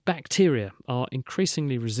Bacteria are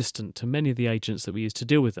increasingly resistant to many of the agents that we use to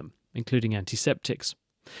deal with them, including antiseptics.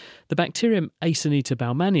 The bacterium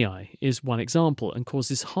Acinetobacter is one example and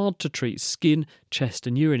causes hard-to-treat skin, chest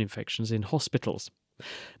and urine infections in hospitals.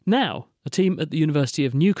 Now, a team at the University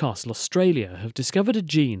of Newcastle, Australia, have discovered a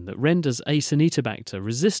gene that renders Acinetobacter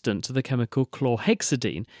resistant to the chemical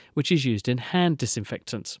chlorhexidine, which is used in hand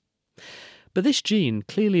disinfectants. But this gene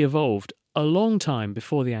clearly evolved a long time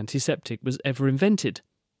before the antiseptic was ever invented.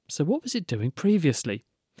 So what was it doing previously?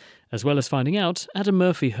 As well as finding out, Adam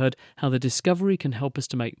Murphy heard how the discovery can help us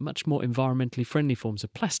to make much more environmentally friendly forms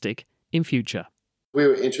of plastic in future. We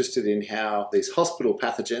were interested in how these hospital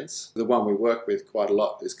pathogens, the one we work with quite a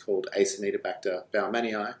lot is called Acinetobacter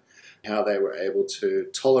baumannii, how they were able to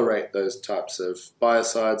tolerate those types of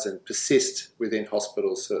biocides and persist within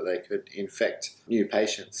hospitals so that they could infect new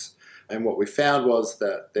patients. And what we found was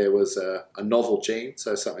that there was a novel gene,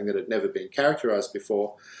 so something that had never been characterized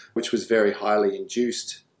before, which was very highly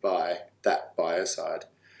induced by that biocide.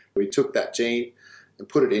 We took that gene and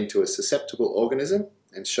put it into a susceptible organism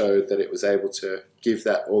and showed that it was able to give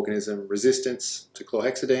that organism resistance to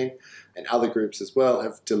chlorhexidine, and other groups as well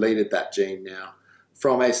have deleted that gene now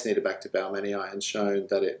from Acinetobacter baumannii and shown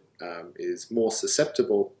that it is more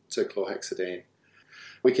susceptible to chlorhexidine.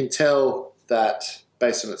 We can tell that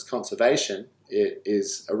based on its conservation, it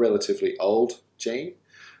is a relatively old gene.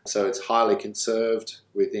 So it's highly conserved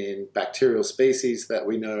within bacterial species that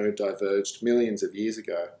we know diverged millions of years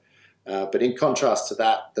ago. But in contrast to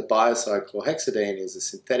that, the biocide chlorhexidine is a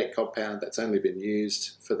synthetic compound that's only been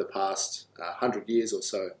used for the past 100 years or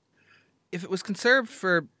so. If it was conserved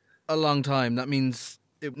for a long time, that means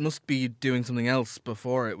it must be doing something else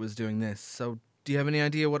before it was doing this. So do you have any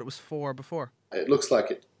idea what it was for before? It looks like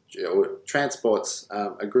it transports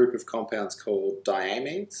a group of compounds called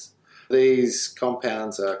diamines. These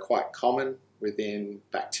compounds are quite common within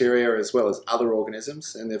bacteria as well as other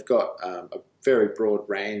organisms, and they've got a very broad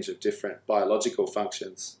range of different biological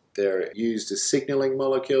functions. They're used as signaling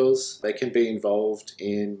molecules. They can be involved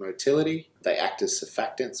in motility. They act as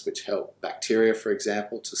surfactants, which help bacteria, for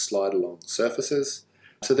example, to slide along surfaces.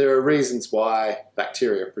 So there are reasons why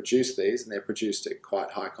bacteria produce these, and they're produced at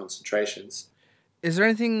quite high concentrations. Is there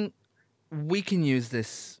anything we can use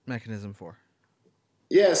this mechanism for?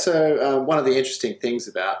 Yeah, so one of the interesting things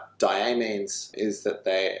about diamines is that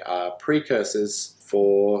they are precursors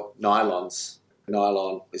for nylons.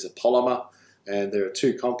 Nylon is a polymer, and there are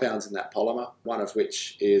two compounds in that polymer, one of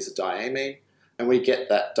which is a diamine, and we get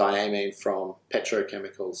that diamine from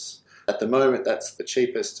petrochemicals. At the moment, that's the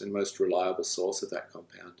cheapest and most reliable source of that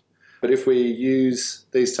compound. But if we use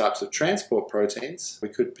these types of transport proteins, we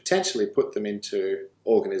could potentially put them into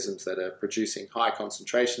organisms that are producing high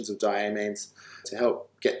concentrations of diamines to help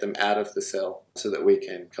get them out of the cell so that we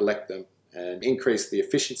can collect them and increase the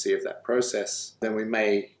efficiency of that process. Then we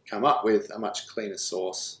may come up with a much cleaner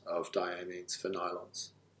source of diamines for nylons.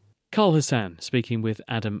 Karl Hassan speaking with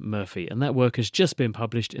Adam Murphy, and that work has just been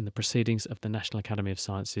published in the Proceedings of the National Academy of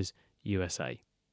Sciences, USA.